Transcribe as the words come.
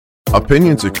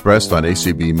Opinions expressed on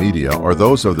ACB Media are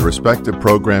those of the respective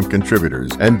program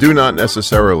contributors and do not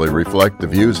necessarily reflect the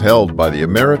views held by the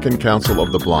American Council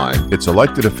of the Blind, its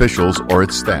elected officials, or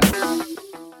its staff.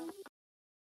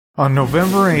 On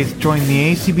November 8th, join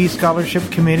the ACB Scholarship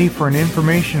Committee for an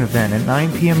information event at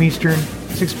 9 p.m. Eastern,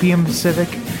 6 p.m. Pacific,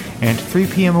 and 3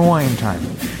 p.m. Hawaiian time.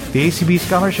 The ACB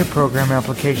Scholarship Program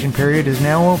application period is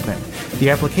now open. The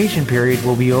application period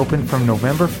will be open from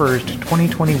November 1st,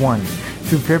 2021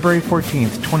 through February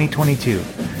 14th, 2022.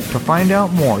 To find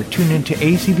out more, tune into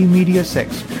ACB Media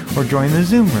 6 or join the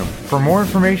Zoom room. For more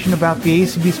information about the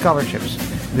ACB scholarships,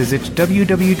 visit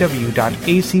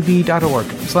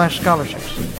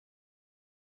www.acb.org/scholarships.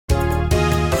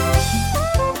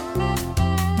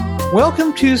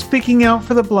 Welcome to Speaking Out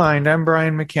for the Blind. I'm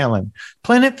Brian McKellen.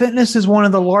 Planet Fitness is one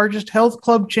of the largest health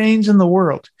club chains in the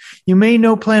world. You may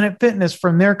know Planet Fitness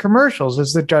from their commercials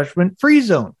as the Judgment Free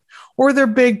Zone, or their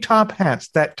big top hats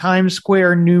that Times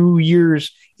Square New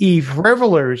Year's Eve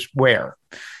revelers wear.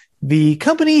 The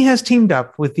company has teamed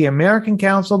up with the American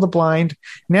Council of the Blind,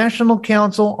 National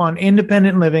Council on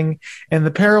Independent Living, and the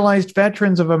Paralyzed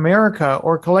Veterans of America,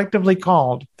 or collectively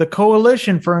called the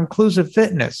Coalition for Inclusive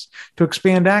Fitness, to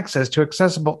expand access to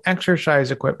accessible exercise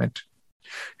equipment.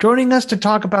 Joining us to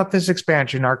talk about this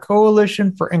expansion are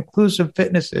Coalition for Inclusive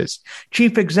Fitness's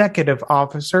Chief Executive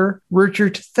Officer,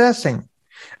 Richard Thessing,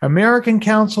 American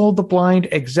Council of the Blind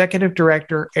Executive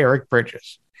Director, Eric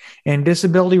Bridges, and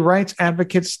disability rights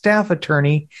advocate staff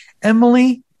attorney,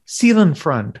 Emily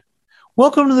Seelenfreund.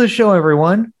 Welcome to the show,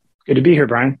 everyone. Good to be here,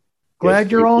 Brian.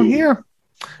 Glad you're all here.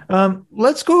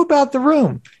 Let's go about the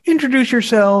room. Introduce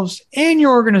yourselves and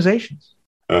your organizations.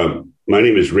 My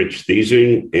name is Rich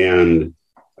Thessing, and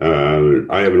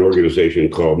I have an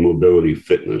organization called Mobility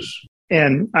Fitness.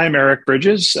 And I'm Eric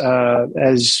Bridges.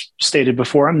 As stated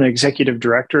before, I'm the executive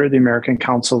director of the American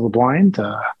Council of the Blind,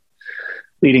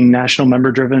 leading national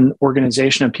member-driven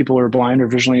organization of people who are blind or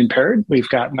visually impaired. We've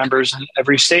got members in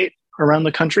every state around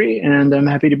the country, and I'm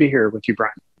happy to be here with you,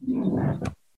 Brian.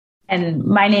 And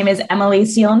my name is Emily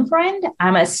Seelenfreund.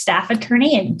 I'm a staff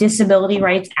attorney at Disability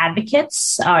Rights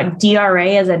Advocates. DRA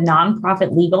is a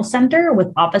nonprofit legal center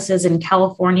with offices in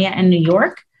California and New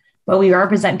York, but we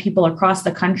represent people across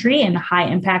the country in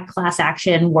high-impact class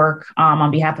action work on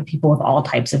behalf of people with all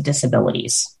types of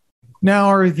disabilities. Now,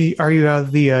 are you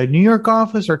at the New York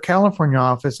office or California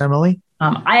office, Emily?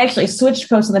 I actually switched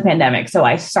post in the pandemic. So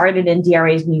I started in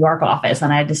DRA's New York office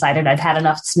and I decided I'd had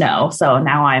enough snow. So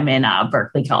now I'm in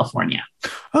Berkeley, California.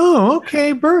 Oh,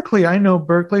 okay. Berkeley. I know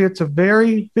Berkeley. It's a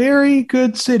very, very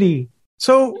good city.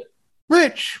 So,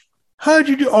 Rich, how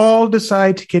did you all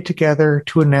decide to get together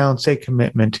to announce a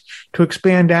commitment to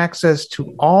expand access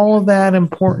to all of that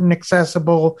important,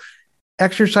 accessible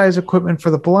exercise equipment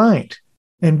for the blind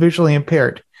and visually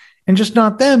impaired? And just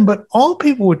not them, but all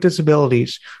people with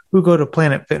disabilities who go to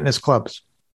Planet Fitness clubs.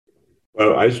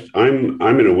 Well,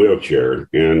 I'm in a wheelchair,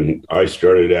 and I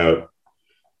started out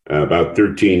about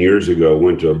 13 years ago,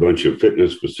 went to a bunch of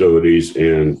fitness facilities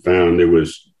and found there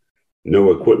was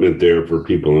no equipment there for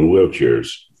people in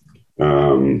wheelchairs.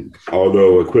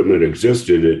 Although equipment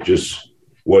existed, it just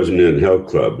wasn't in health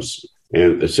clubs.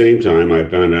 And at the same time, I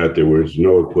found out there was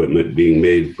no equipment being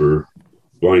made for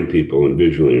blind people and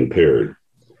visually impaired.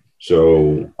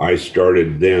 So I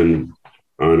started then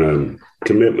on a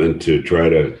commitment to try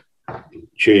to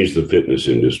change the fitness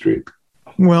industry.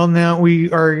 Well, now we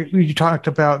talked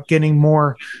about getting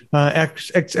more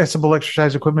accessible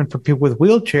exercise equipment for people with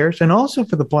wheelchairs and also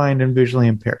for the blind and visually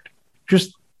impaired.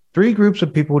 Just 3 groups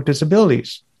of people with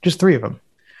disabilities, just 3 of them.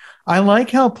 I like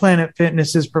how Planet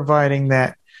Fitness is providing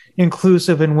that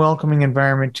inclusive and welcoming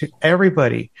environment to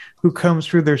everybody who comes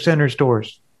through their center's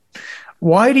doors.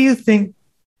 Why do you think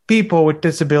people with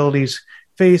disabilities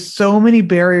face so many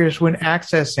barriers when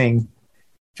accessing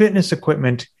fitness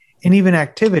equipment and even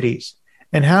activities?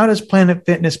 And how does Planet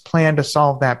Fitness plan to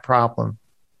solve that problem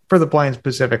for the blind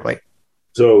specifically?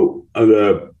 So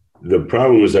the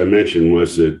problem, as I mentioned,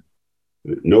 was that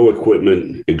no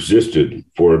equipment existed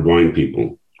for blind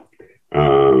people.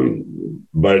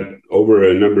 But over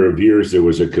a number of years, there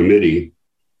was a committee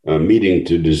meeting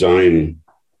to design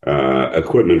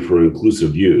equipment for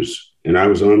inclusive use. And I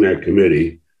was on that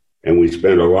committee, and we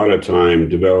spent a lot of time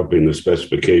developing the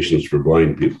specifications for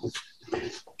blind people.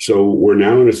 So we're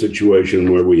now in a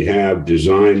situation where we have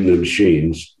designed the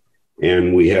machines,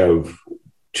 and we have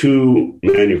 2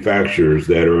 manufacturers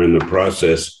that are in the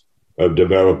process of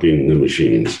developing the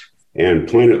machines. And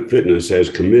Planet Fitness has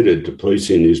committed to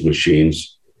placing these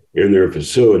machines in their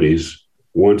facilities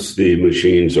once the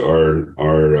machines are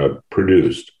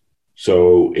produced.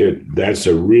 So that's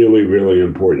a really, really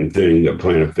important thing that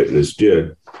Planet Fitness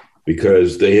did.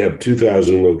 because they have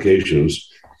 2,000 locations,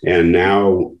 and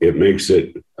now it makes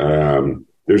it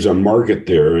there's a market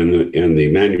there, and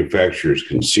the manufacturers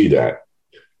can see that.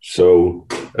 So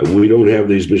we don't have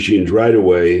these machines right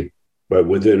away, but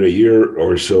within a year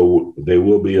or so, they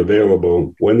will be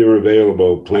available. When they're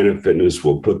available, Planet Fitness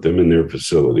will put them in their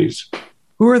facilities.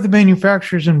 Who are the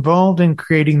manufacturers involved in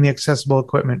creating the accessible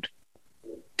equipment?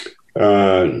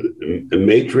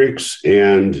 Matrix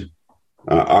and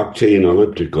Octane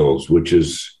Ellipticals, which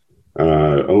is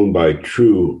owned by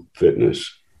True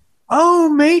Fitness. Oh,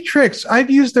 Matrix. I've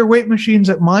used their weight machines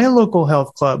at my local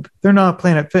health club. They're not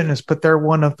Planet Fitness, but they're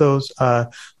one of those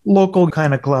local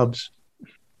kind of clubs.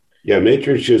 Yeah,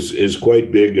 Matrix is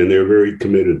quite big, and they're very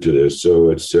committed to this.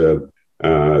 So it's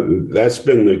that's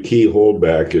been the key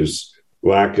holdback is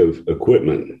lack of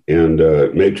equipment, and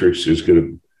Matrix is going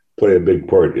to play a big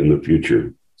part in the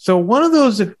future. So one of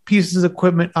those pieces of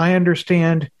equipment I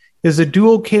understand is a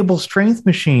dual cable strength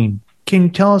machine. Can you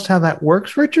tell us how that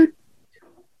works, Richard?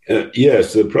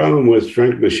 Yes, the problem with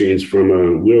strength machines from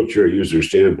a wheelchair user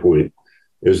standpoint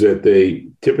is that they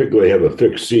typically have a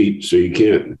fixed seat, so you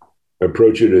can't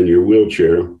approach it in your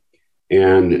wheelchair.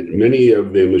 And many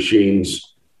of the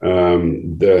machines,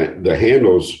 the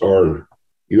handles are,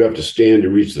 you have to stand to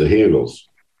reach the handles.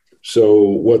 So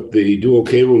what the dual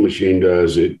cable machine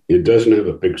does, it doesn't have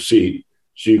a fixed seat,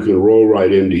 so you can roll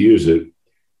right in to use it.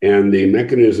 And the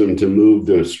mechanism to move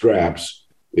the straps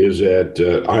is at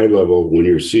eye level when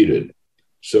you're seated.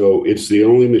 So it's the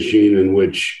only machine in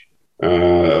which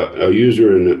a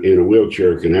user in a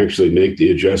wheelchair can actually make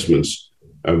the adjustments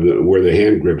of where the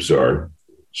hand grips are.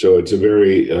 So it's a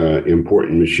very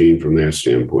important machine from that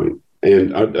standpoint.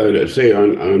 And I'd say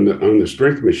on the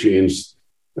strength machines,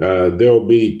 there'll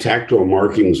be tactile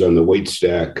markings on the weight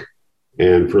stack.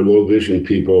 And for low vision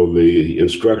people, the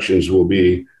instructions will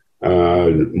be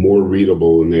more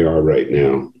readable than they are right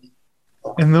now.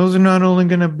 And those are not only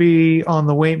going to be on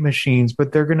the weight machines,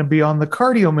 but they're going to be on the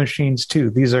cardio machines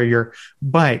too. These are your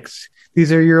bikes.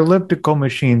 These are your elliptical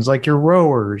machines, like your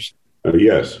rowers.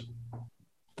 Yes.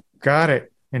 Got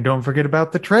it. And don't forget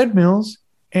about the treadmills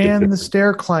and the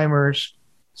stair climbers.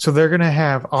 So they're going to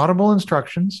have audible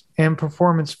instructions and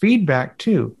performance feedback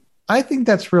too. I think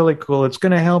that's really cool. It's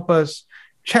going to help us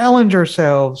challenge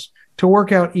ourselves to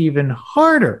work out even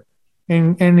harder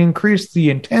and increase the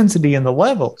intensity and the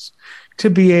levels to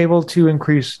be able to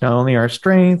increase not only our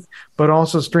strength, but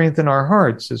also strengthen our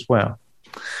hearts as well.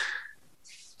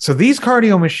 So these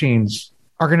cardio machines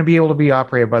are going to be able to be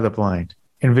operated by the blind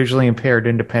and visually impaired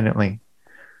independently.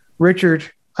 Richard,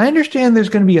 I understand there's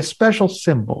going to be a special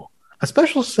symbol that's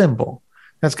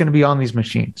going to be on these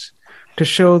machines to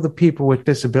show the people with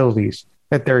disabilities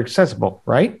that they're accessible,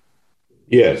 right?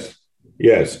 Yes.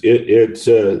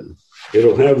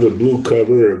 It'll have the blue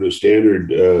cover of the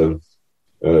standard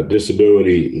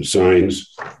disability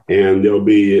signs, and there'll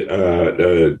be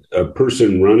a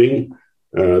person running.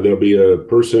 There'll be a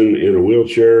person in a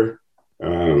wheelchair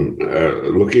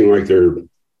looking like they're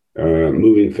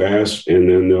moving fast, and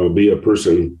then there'll be a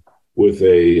person with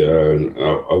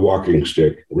a walking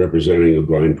stick representing a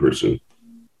blind person.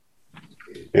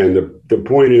 And the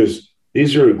point is,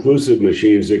 these are inclusive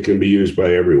machines that can be used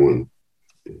by everyone.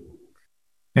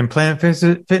 And Planet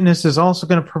Fitness is also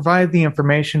going to provide the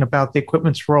information about the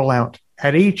equipment's rollout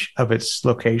at each of its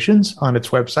locations on its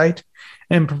website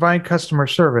and provide customer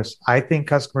service. I think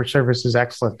customer service is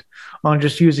excellent on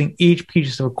just using each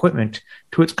piece of equipment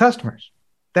to its customers.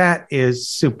 That is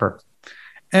super.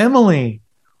 Emily,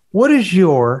 what is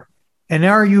your and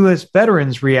our U.S.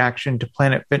 veterans' reaction to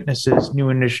Planet Fitness's new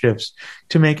initiatives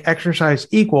to make exercise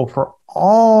equal for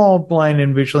all blind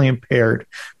and visually impaired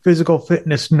physical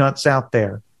fitness nuts out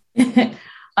there?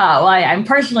 Well, I'm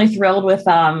personally thrilled with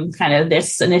kind of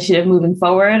this initiative moving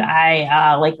forward.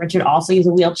 I, like Richard, also use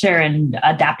a wheelchair, and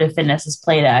adaptive fitness has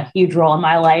played a huge role in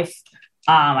my life.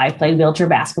 I played wheelchair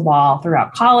basketball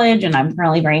throughout college, and I'm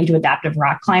currently very into adaptive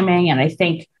rock climbing. And I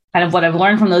think kind of what I've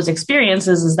learned from those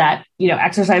experiences is that,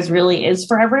 exercise really is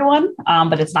for everyone,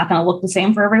 but it's not going to look the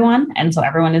same for everyone. And so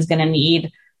everyone is going to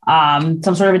need some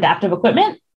sort of adaptive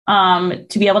equipment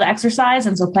to be able to exercise.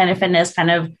 And so Planet Fitness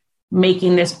kind of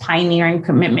making this pioneering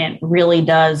commitment really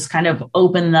does kind of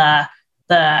open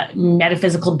the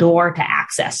metaphysical door to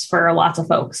access for lots of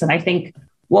folks. And I think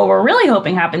what we're really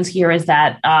hoping happens here is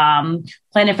that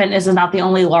Planet Fitness is not the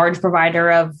only large provider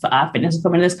of fitness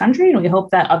equipment in this country. And we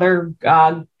hope that other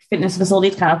fitness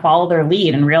facilities kind of follow their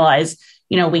lead and realize,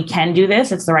 we can do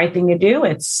this. It's the right thing to do.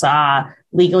 It's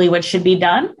legally what should be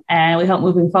done. And we hope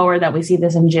moving forward that we see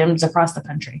this in gyms across the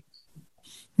country.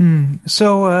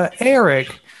 So,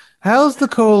 Eric, How's the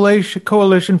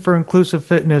Coalition for Inclusive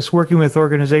Fitness working with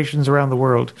organizations around the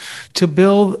world to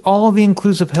build all the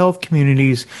inclusive health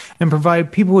communities and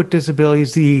provide people with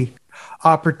disabilities the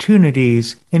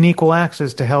opportunities and equal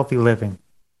access to healthy living?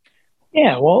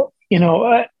 Yeah, well,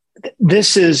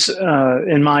 this is,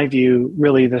 in my view,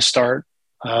 really the start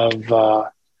of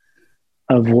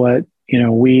what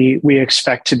we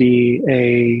expect to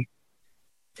be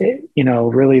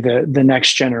really the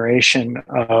next generation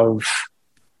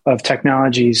of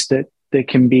technologies that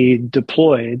can be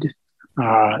deployed,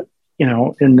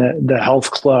 in the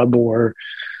health club or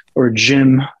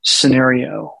gym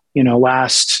scenario.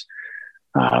 Last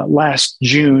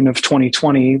June of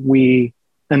 2020, we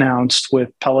announced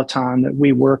with Peloton that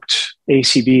we worked,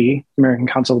 ACB, American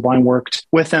Council of the Blind, worked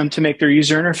with them to make their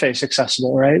user interface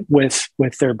accessible, right? With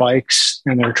their bikes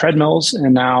and their treadmills.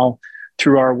 And now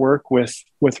through our work with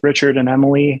Richard and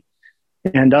Emily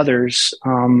and others,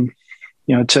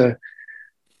 to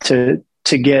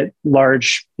get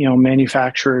large,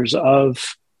 manufacturers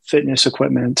of fitness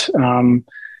equipment,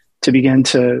 to begin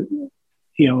to,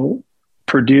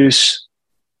 produce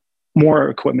more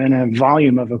equipment and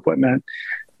volume of equipment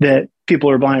that people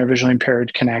who are blind or visually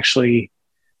impaired can actually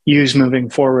use moving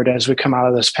forward as we come out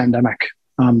of this pandemic.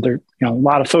 A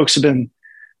lot of folks have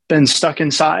been stuck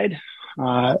inside.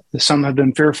 Some have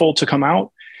been fearful to come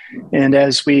out. And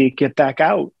as we get back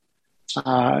out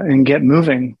and get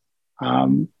moving,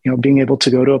 being able to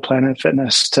go to a Planet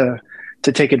Fitness to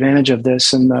take advantage of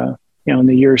this in the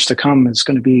years to come is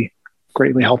going to be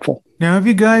greatly helpful. Now, have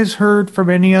you guys heard from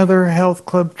any other health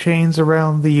club chains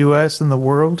around the U.S. and the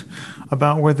world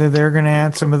about whether they're going to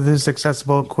add some of this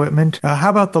accessible equipment?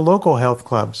 How about the local health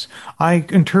clubs? I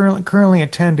currently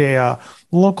attend a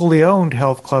locally owned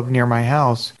health club near my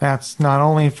house. That's not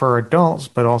only for adults,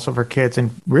 but also for kids and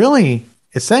really,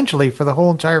 essentially, for the whole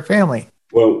entire family.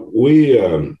 Well,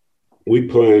 we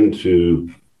plan to,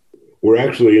 we're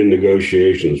actually in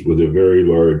negotiations with a very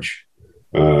large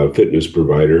fitness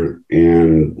provider,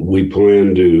 and we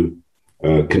plan to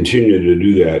continue to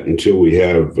do that until we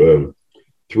have 3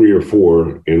 or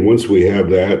 4. And once we have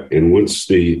that, and once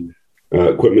the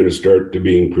equipment is start to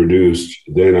being produced,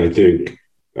 then I think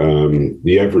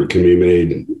the effort can be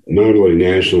made not only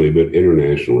nationally, but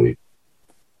internationally.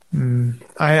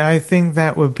 I think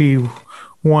that would be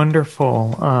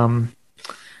wonderful.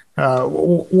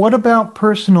 What about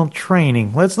personal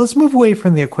training? Let's move away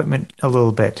from the equipment a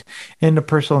little bit into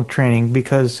personal training,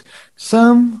 because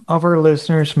some of our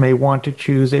listeners may want to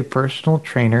choose a personal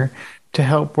trainer to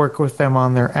help work with them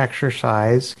on their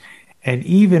exercise and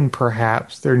even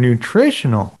perhaps their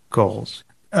nutritional goals.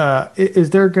 Is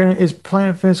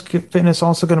Planet Fitness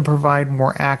also going to provide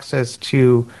more access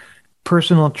to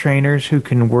personal trainers who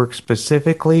can work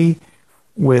specifically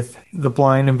with the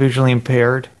blind and visually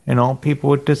impaired and all people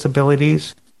with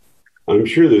disabilities? I'm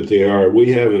sure that they are.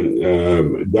 We haven't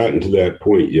gotten to that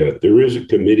point yet. There is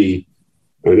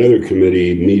another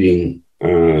committee meeting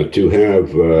to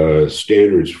have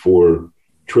standards for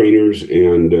trainers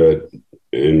and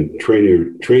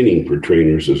training for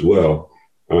trainers as well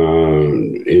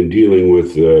in dealing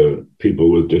with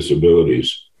people with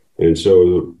disabilities. And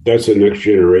so that's the next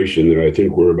generation that I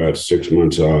think we're about 6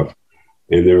 months off.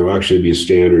 And there will actually be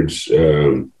standards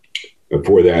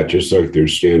for that, just like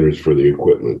there's standards for the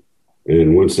equipment.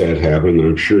 And once that happens,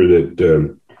 I'm sure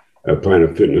that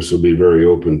Planet Fitness will be very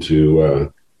open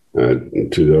to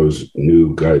those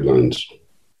new guidelines.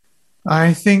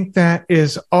 I think that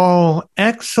is all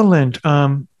excellent.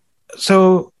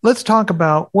 So let's talk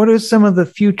about what is some of the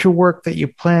future work that you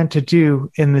plan to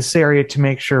do in this area to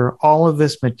make sure all of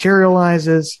this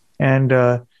materializes and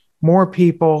more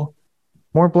people,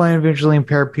 more blind and visually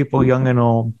impaired people, young and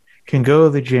old, can go to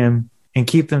the gym and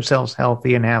keep themselves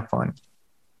healthy and have fun.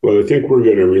 Well, I think we're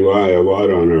going to rely a lot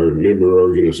on our member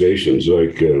organizations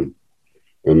like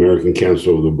American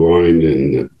Council of the Blind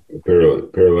and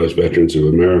Paralyzed Veterans of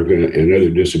America and other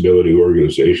disability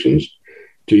organizations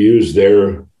to use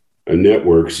their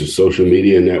networks, the social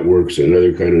media networks and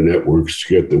other kind of networks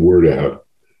to get the word out.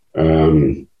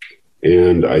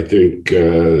 And I think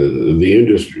the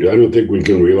industry, I don't think we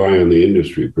can rely on the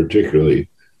industry particularly,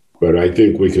 but I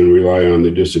think we can rely on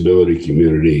the disability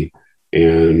community,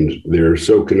 and they're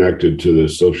so connected to the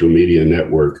social media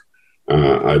network.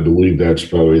 I believe that's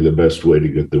probably the best way to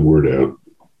get the word out.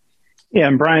 Yeah,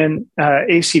 and Brian,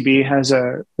 ACB has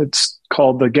it's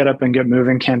called the Get Up and Get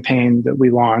Moving campaign that we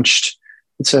launched.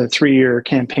 It's a 3-year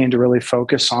campaign to really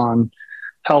focus on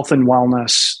health and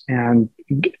wellness and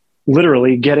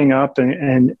literally getting up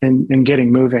and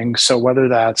getting moving. So whether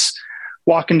that's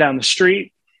walking down the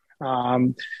street,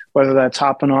 whether that's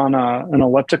hopping on an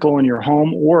elliptical in your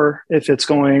home, or if it's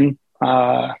going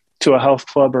to a health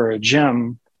club or a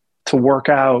gym to work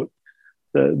out.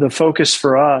 The focus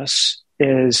for us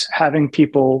is having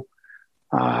people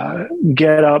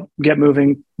get up, get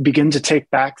moving, begin to take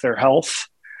back their health.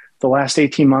 The last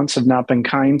 18 months have not been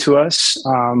kind to us.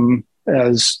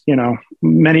 As you know,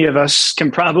 many of us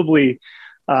can probably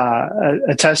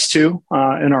attest to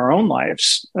in our own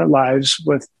lives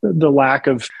with the lack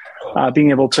of being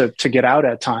able to get out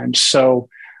at times. So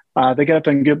the Get Up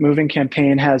and Get Moving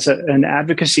campaign has an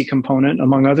advocacy component,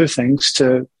 among other things,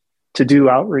 to do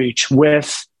outreach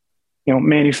with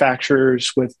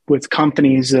manufacturers, with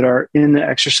companies that are in the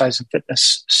exercise and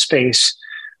fitness space,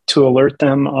 to alert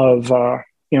them of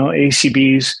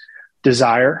ACB's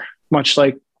desire, much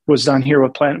like was done here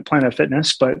with Planet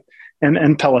Fitness,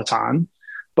 and Peloton,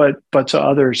 but to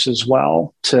others as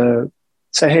well, to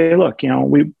say, hey, look,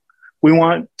 we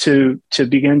want to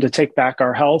begin to take back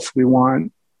our health. We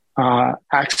want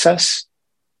access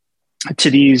to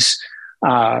these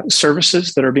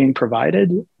services that are being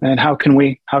provided, and how can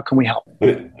we help?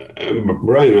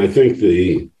 Brian, I think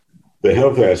the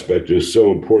health aspect is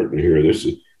so important here.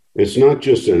 It's not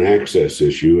just an access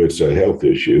issue; it's a health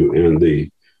issue, and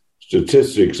the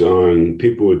statistics on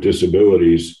people with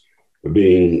disabilities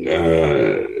being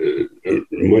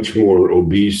much more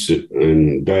obese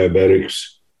and diabetics,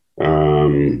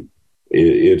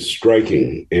 it's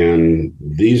striking. And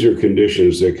these are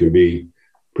conditions that can be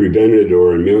prevented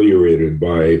or ameliorated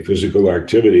by physical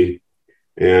activity.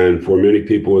 And for many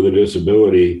people with a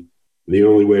disability, the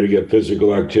only way to get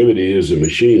physical activity is a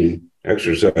machine,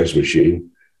 exercise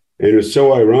machine. And it's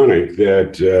so ironic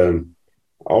that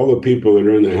all the people that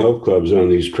are in the health clubs on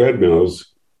these treadmills,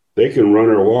 they can run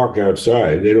or walk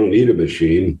outside. They don't need a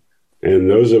machine. And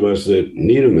those of us that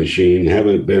need a machine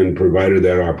haven't been provided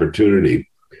that opportunity.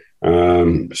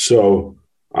 So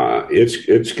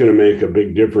it's going to make a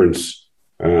big difference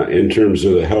in terms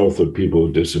of the health of people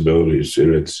with disabilities.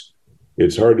 And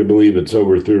it's hard to believe it's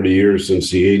over 30 years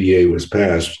since the ADA was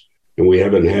passed, and we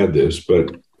haven't had this,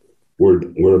 but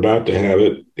we're about to have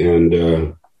it.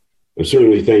 And I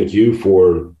certainly thank you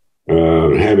for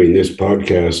having this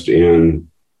podcast and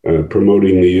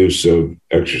promoting the use of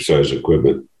exercise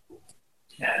equipment.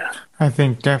 Yeah, I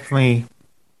think definitely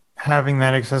having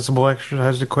that accessible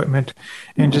exercise equipment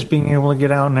and just being able to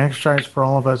get out and exercise for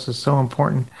all of us is so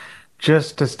important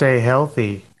just to stay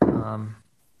healthy.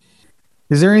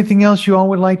 Is there anything else you all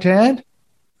would like to add?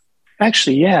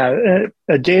 Actually, yeah,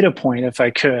 a data point, if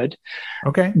I could.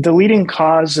 Okay. The leading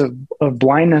cause of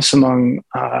blindness among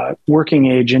working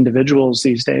age individuals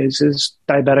these days is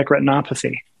diabetic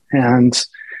retinopathy. And,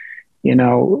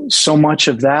 so much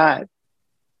of that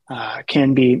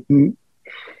can be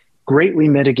greatly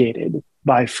mitigated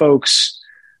by folks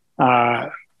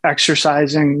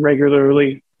exercising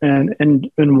regularly and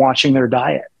watching their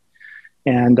diet.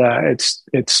 And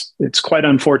it's quite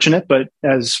unfortunate, but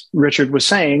as Richard was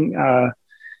saying,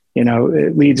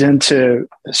 it leads into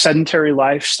a sedentary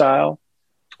lifestyle,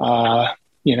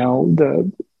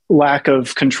 the lack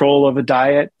of control of a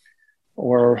diet,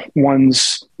 or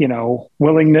one's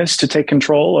willingness to take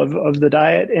control of the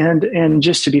diet, and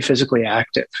just to be physically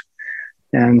active.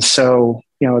 And so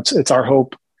it's our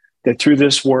hope that through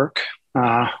this work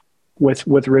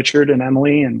with Richard and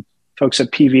Emily and folks at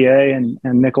PVA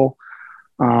and Nickel,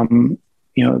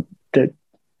 that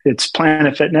it's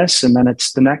Planet Fitness, and then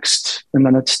it's the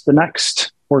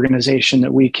next organization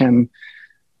that we can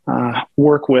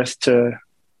work with to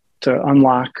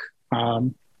unlock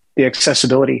the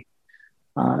accessibility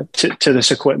to this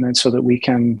equipment, so that we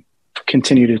can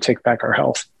continue to take back our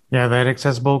health. Yeah, that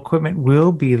accessible equipment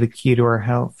will be the key to our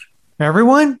health.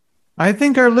 Everyone, I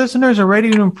think our listeners are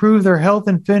ready to improve their health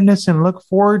and fitness and look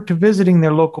forward to visiting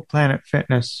their local Planet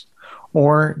Fitness,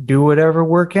 or do whatever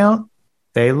workout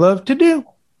they love to do.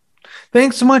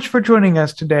 Thanks so much for joining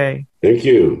us today. Thank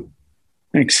you.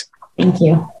 Thanks. Thank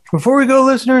you. Before we go,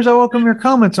 listeners, I welcome your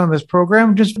comments on this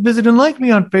program. Just visit and like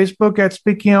me on Facebook at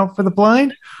Speaking Out for the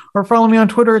Blind, or follow me on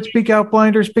Twitter at Speak Out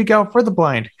Blind or Speak Out for the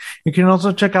Blind. You can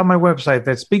also check out my website,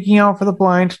 that's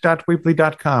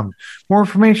speakingoutfortheblind.weebly.com. More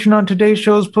information on today's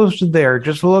show is posted there.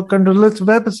 Just look under the list of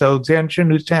episodes and show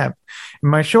news tab. And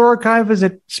my show archive is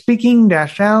at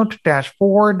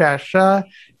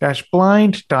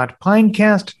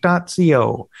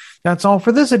speaking-out-for-blind.pinecast.co. That's all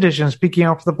for this edition of Speaking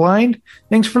Out for the Blind.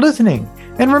 Thanks for listening.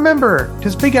 And remember to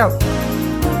speak out.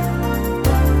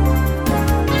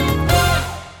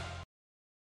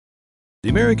 The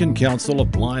American Council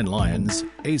of Blind Lions,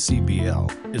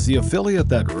 ACBL, is the affiliate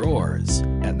that roars,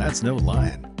 and that's no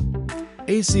lion.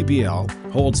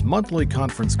 ACBL holds monthly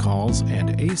conference calls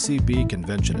and ACB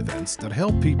convention events that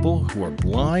help people who are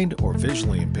blind or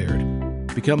visually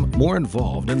impaired become more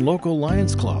involved in local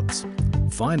Lions clubs.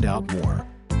 Find out more.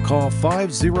 Call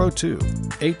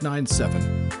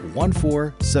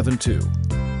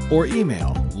 502-897-1472 or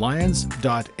email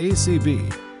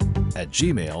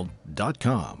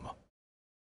lions.acb@gmail.com.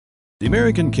 The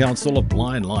American Council of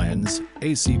Blind Lions,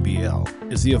 ACBL,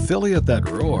 is the affiliate that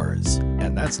roars,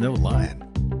 and that's no lion.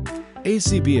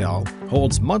 ACBL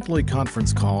holds monthly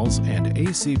conference calls and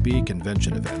ACB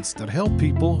convention events that help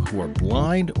people who are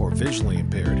blind or visually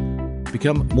impaired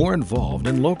become more involved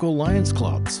in local Lions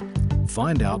clubs.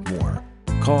 Find out more.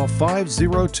 Call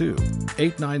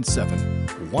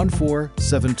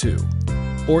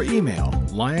 502-897-1472 or email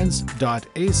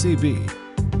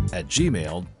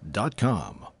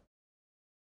lions.acb@gmail.com.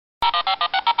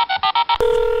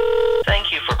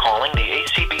 Thank you for calling the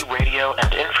ACB Radio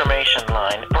and Information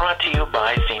Line, brought to you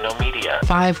by Zeno Media.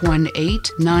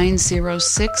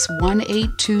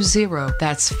 518-906-1820.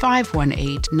 That's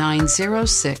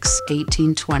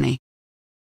 518-906-1820.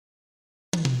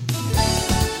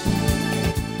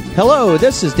 Hello,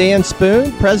 this is Dan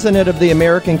Spoon, President of the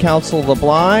American Council of the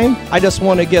Blind. I just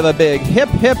want to give a big hip,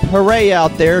 hip hooray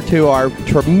out there to our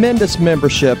tremendous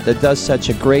membership that does such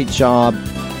a great job.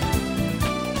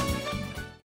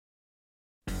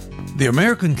 The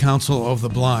American Council of the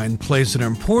Blind plays an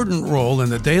important role in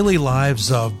the daily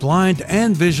lives of blind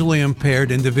and visually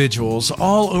impaired individuals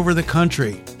all over the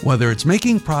country. Whether it's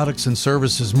making products and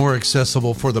services more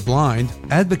accessible for the blind,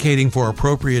 advocating for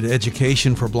appropriate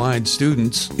education for blind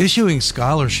students, issuing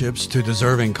scholarships to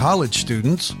deserving college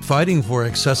students, fighting for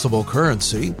accessible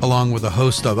currency, along with a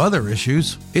host of other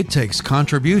issues, it takes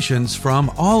contributions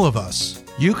from all of us.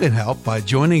 You can help by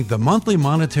joining the Monthly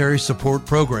Monetary Support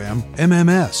Program,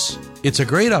 MMS. It's a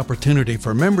great opportunity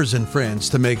for members and friends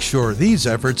to make sure these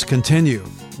efforts continue.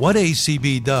 What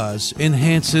ACB does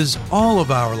enhances all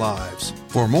of our lives.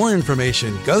 For more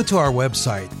information, go to our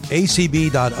website,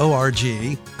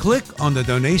 acb.org, click on the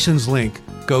donations link,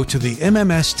 go to the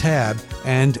MMS tab,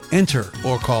 and enter,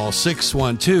 or call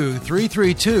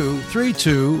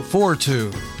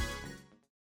 612-332-3242.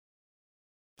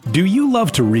 Do you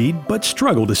love to read but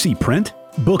struggle to see print?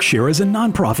 Bookshare is a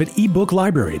nonprofit ebook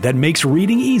library that makes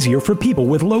reading easier for people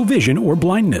with low vision or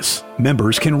blindness.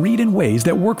 Members can read in ways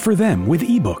that work for them with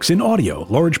ebooks in audio,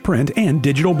 large print, and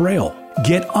digital braille.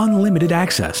 Get unlimited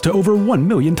access to over 1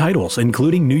 million titles,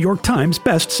 including New York Times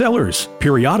bestsellers,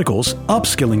 periodicals,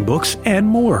 upskilling books, and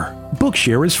more.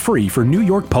 Bookshare is free for New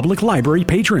York Public Library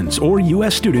patrons or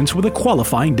U.S. students with a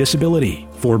qualifying disability.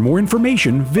 For more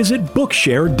information, visit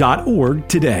bookshare.org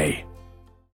today.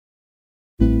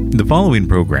 The following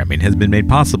programming has been made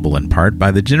possible in part by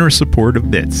the generous support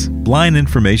of BITS, Blind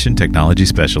Information Technology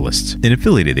Specialists. An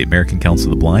affiliate of the American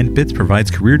Council of the Blind, BITS provides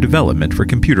career development for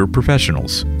computer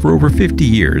professionals. For over 50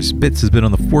 years, BITS has been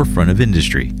on the forefront of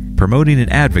industry, promoting and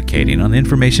advocating on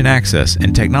information access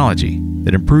and technology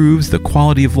that improves the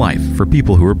quality of life for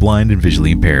people who are blind and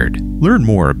visually impaired. Learn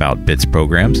more about BITS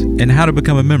programs and how to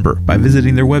become a member by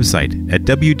visiting their website at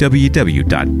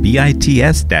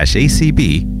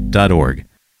www.bits-acb.org.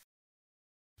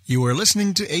 You are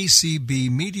listening to ACB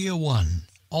Media One,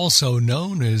 also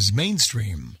known as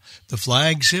Mainstream, the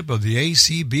flagship of the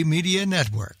ACB Media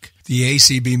Network. The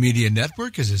ACB Media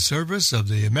Network is a service of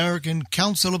the American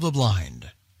Council of the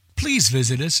Blind. Please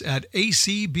visit us at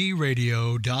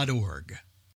acbradio.org.